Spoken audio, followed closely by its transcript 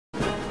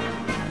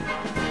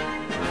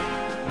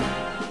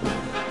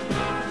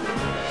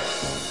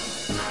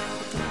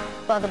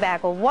Welcome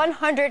back. Well,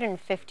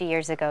 150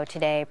 years ago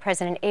today,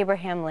 President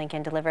Abraham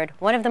Lincoln delivered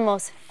one of the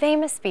most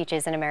famous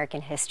speeches in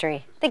American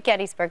history, the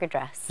Gettysburg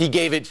Address. He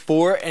gave it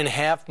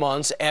 4.5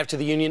 months after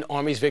the Union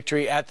Army's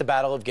victory at the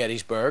Battle of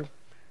Gettysburg.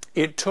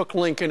 It took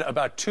Lincoln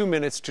about 2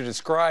 minutes to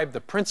describe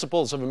the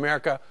principles of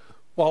America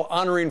while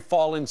honoring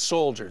fallen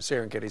soldiers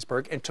here in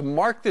Gettysburg. And to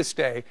mark this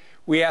day,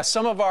 we asked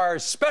some of our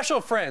special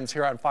friends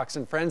here on Fox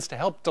and Friends to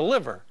help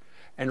deliver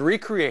and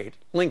recreate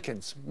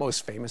Lincoln's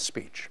most famous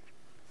speech.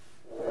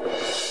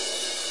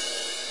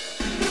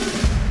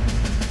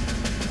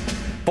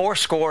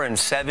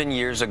 77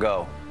 years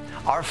ago,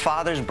 our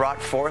fathers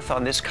brought forth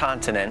on this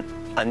continent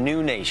a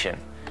new nation,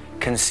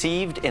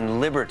 conceived in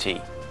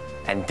liberty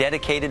and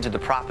dedicated to the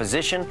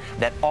proposition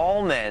that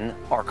all men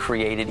are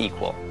created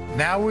equal.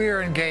 Now we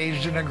are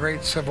engaged in a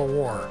great civil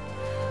war,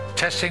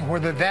 testing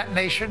whether that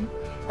nation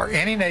or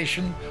any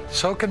nation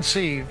so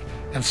conceived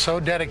and so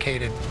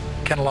dedicated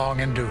can long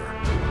endure.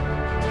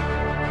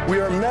 We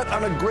are met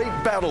on a great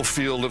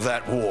battlefield of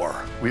that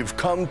war. We've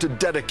come to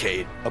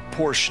dedicate a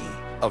portion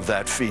of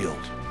that field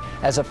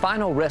as a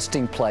final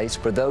resting place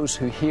for those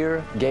who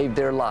here gave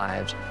their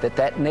lives that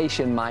that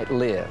nation might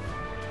live.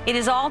 It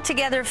is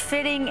altogether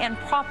fitting and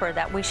proper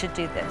that we should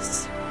do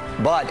this.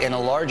 But in a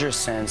larger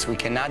sense, we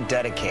cannot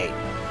dedicate,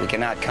 we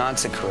cannot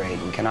consecrate,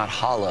 we cannot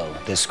hallow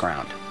this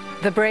ground.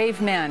 The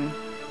brave men,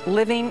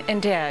 living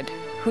and dead,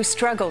 who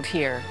struggled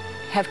here,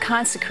 have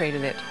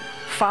consecrated it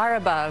far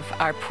above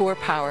our poor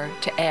power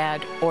to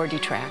add or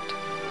detract.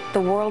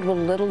 The world will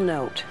little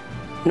note,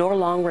 nor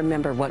long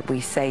remember what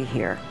we say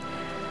here,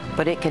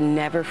 but it can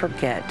never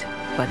forget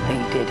what they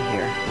did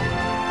here.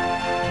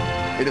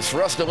 It is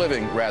for us the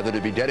living, rather,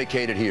 to be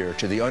dedicated here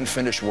to the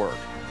unfinished work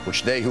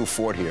which they who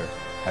fought here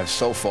have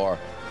so far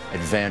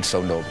advanced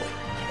so nobly.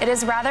 It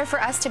is rather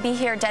for us to be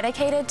here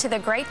dedicated to the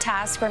great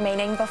task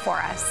remaining before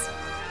us.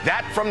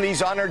 That from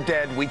these honored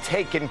dead we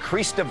take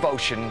increased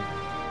devotion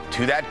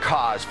to that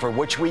cause for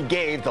which we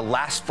gave the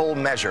last full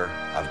measure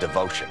of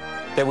devotion.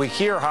 That we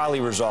here highly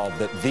resolve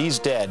that these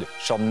dead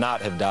shall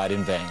not have died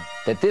in vain.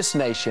 That this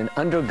nation,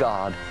 under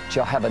God,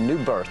 shall have a new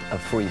birth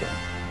of freedom.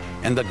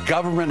 And the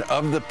government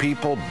of the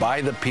people,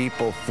 by the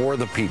people, for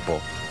the people,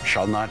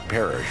 shall not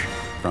perish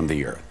from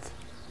the earth.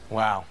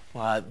 Wow.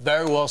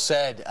 Very well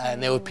said.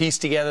 And they were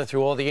pieced together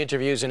through all the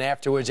interviews, and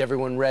afterwards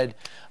everyone read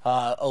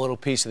a little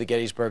piece of the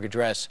Gettysburg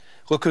Address.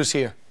 Look who's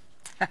here.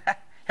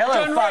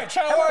 Hello, John Fox.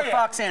 Rich, how are you?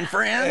 Fox and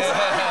friends.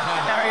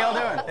 How are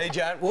y'all doing? Hey,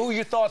 John. What were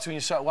your thoughts when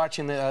you started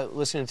watching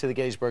listening to the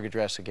Gettysburg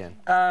Address again?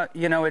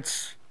 You know,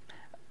 it's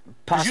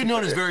because you're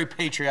known as very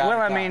patriotic.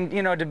 Well, I mean,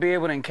 you know, to be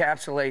able to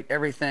encapsulate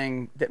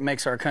everything that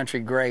makes our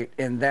country great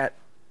in that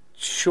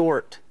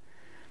short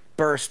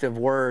burst of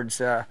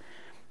words, I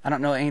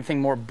don't know anything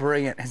more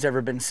brilliant has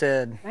ever been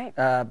said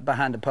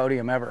behind the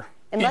podium ever.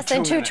 In less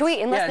than two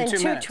tweets,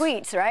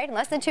 tweets, right? In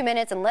less than 2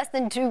 minutes and less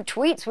than 2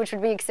 tweets, which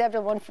would be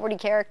acceptable on 40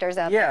 characters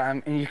out there.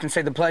 Yeah, and you can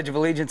say the Pledge of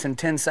Allegiance in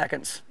 10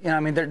 seconds. You know, I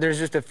mean, there's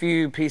just a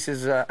few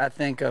pieces, I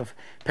think, of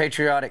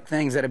patriotic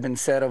things that have been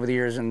said over the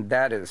years, and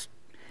that is,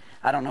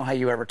 I don't know how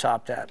you ever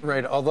top that.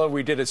 Right, although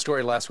we did a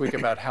story last week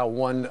about how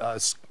one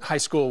high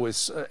school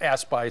was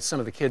asked by some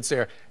of the kids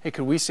there, hey,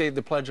 could we say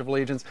the Pledge of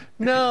Allegiance?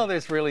 No,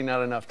 there's really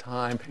not enough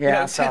time. Yeah, you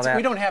know, I saw that.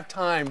 We don't have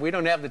time. We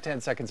don't have the 10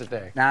 seconds a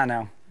day. I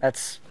know.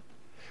 That's...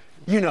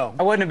 You know.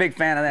 I wasn't a big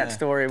fan of that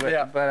story,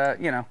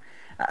 but you know,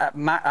 I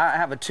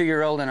have a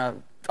 2-year-old and a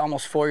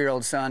almost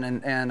 4-year-old son,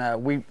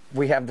 and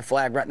we have the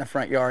flag right in the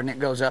front yard, and it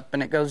goes up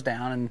and it goes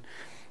down, and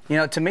you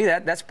know, to me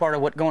that's part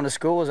of what going to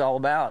school was all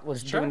about,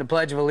 was doing the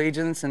Pledge of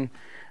Allegiance, and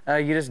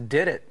you just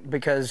did it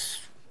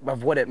because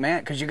of what it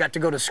meant, because you got to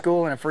go to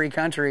school in a free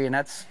country, and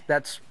that's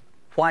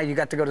why you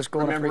got to go to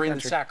school in a free country.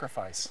 Remembering the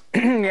sacrifice.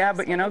 Yeah,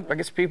 but you know, I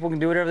guess people can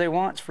do whatever they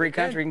want. It's free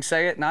country. You can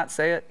say it, not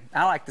say it.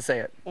 I like to say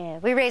it. Yeah,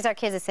 we raise our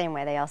kids the same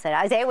way. They all said.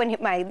 Isaiah,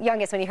 my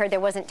youngest, when he heard there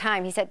wasn't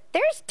time, he said,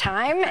 "There's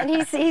time," and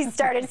he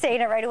started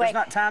saying it right away. There's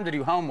not time to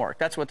do homework.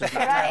 That's what there's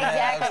not time. Right,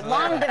 exactly.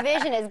 Long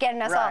division is getting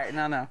us all. Right,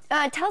 no.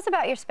 Tell us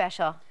about your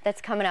special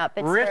that's coming up.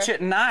 It's Rich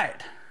at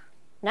Night.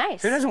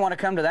 Nice. Who doesn't want to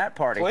come to that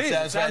party? Please,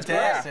 sounds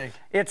fantastic.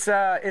 Yeah.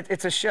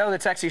 It's a show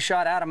that's actually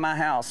shot out of my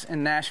house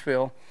in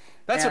Nashville.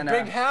 That's a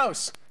big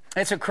house.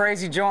 It's a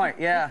crazy joint,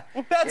 yeah.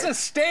 That's a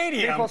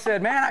stadium. People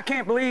said, man, I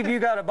can't believe you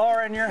got a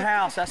bar in your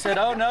house. I said,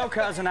 oh, no,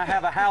 cousin, I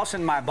have a house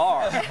in my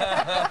bar.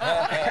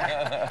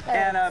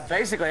 And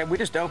basically, we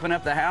just open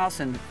up the house,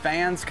 and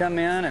fans come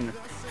in, and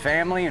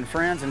family and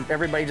friends, and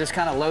everybody just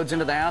kind of loads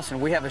into the house, and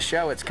we have a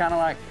show. It's kind of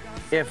like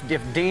if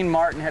Dean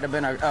Martin had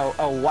been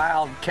a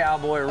wild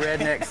cowboy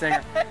redneck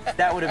singer,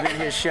 that would have been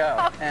his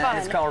show. And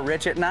it's called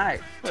Rich at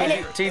Night.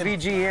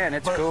 TVGN,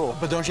 it's cool.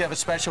 But don't you have a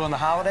special on the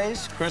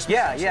holidays? Christmas?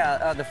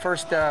 Yeah. The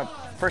first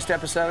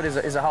episode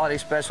is a holiday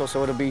special,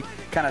 so it'll be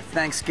kind of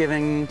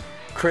Thanksgiving,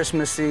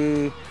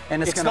 Christmassy,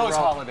 and it's going to those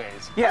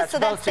holidays. Yeah, so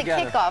that's the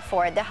kickoff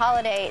for it. The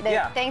holiday,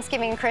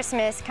 Thanksgiving,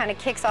 Christmas kind of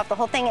kicks off the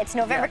whole thing. It's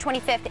November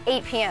 25th,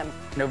 8 p.m.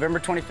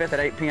 November 25th at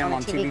 8 p.m.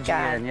 on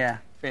TVGN, yeah.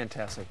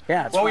 Fantastic.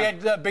 Yeah, well, we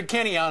had Big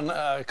Kenny on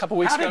a couple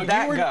weeks ago. How did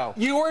that go?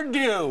 You were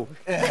due.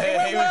 It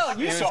went well.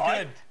 You saw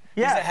it.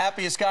 Yeah. He's the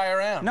happiest guy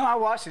around. No, I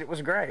watched it. It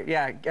was great.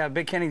 Yeah,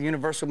 Big Kenny, the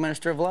universal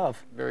minister of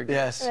love. Very good.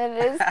 Yes. That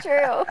is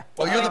true.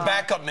 Well, you're the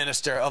backup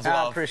minister of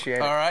love. I appreciate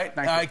it. All right?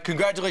 Thank you.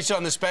 Congratulations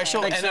on the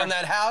special. Thanks, and sir. on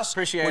that house,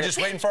 Appreciate we're it.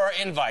 just waiting for our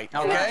invite,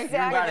 okay?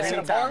 Exactly. Is it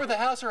a bar with a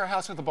house or a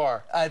house with a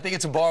bar? I think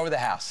it's a bar with a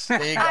house.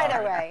 There you go.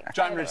 Either way.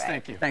 John Either Rich, way.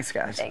 thank you. Thanks,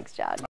 guys. Thanks, John.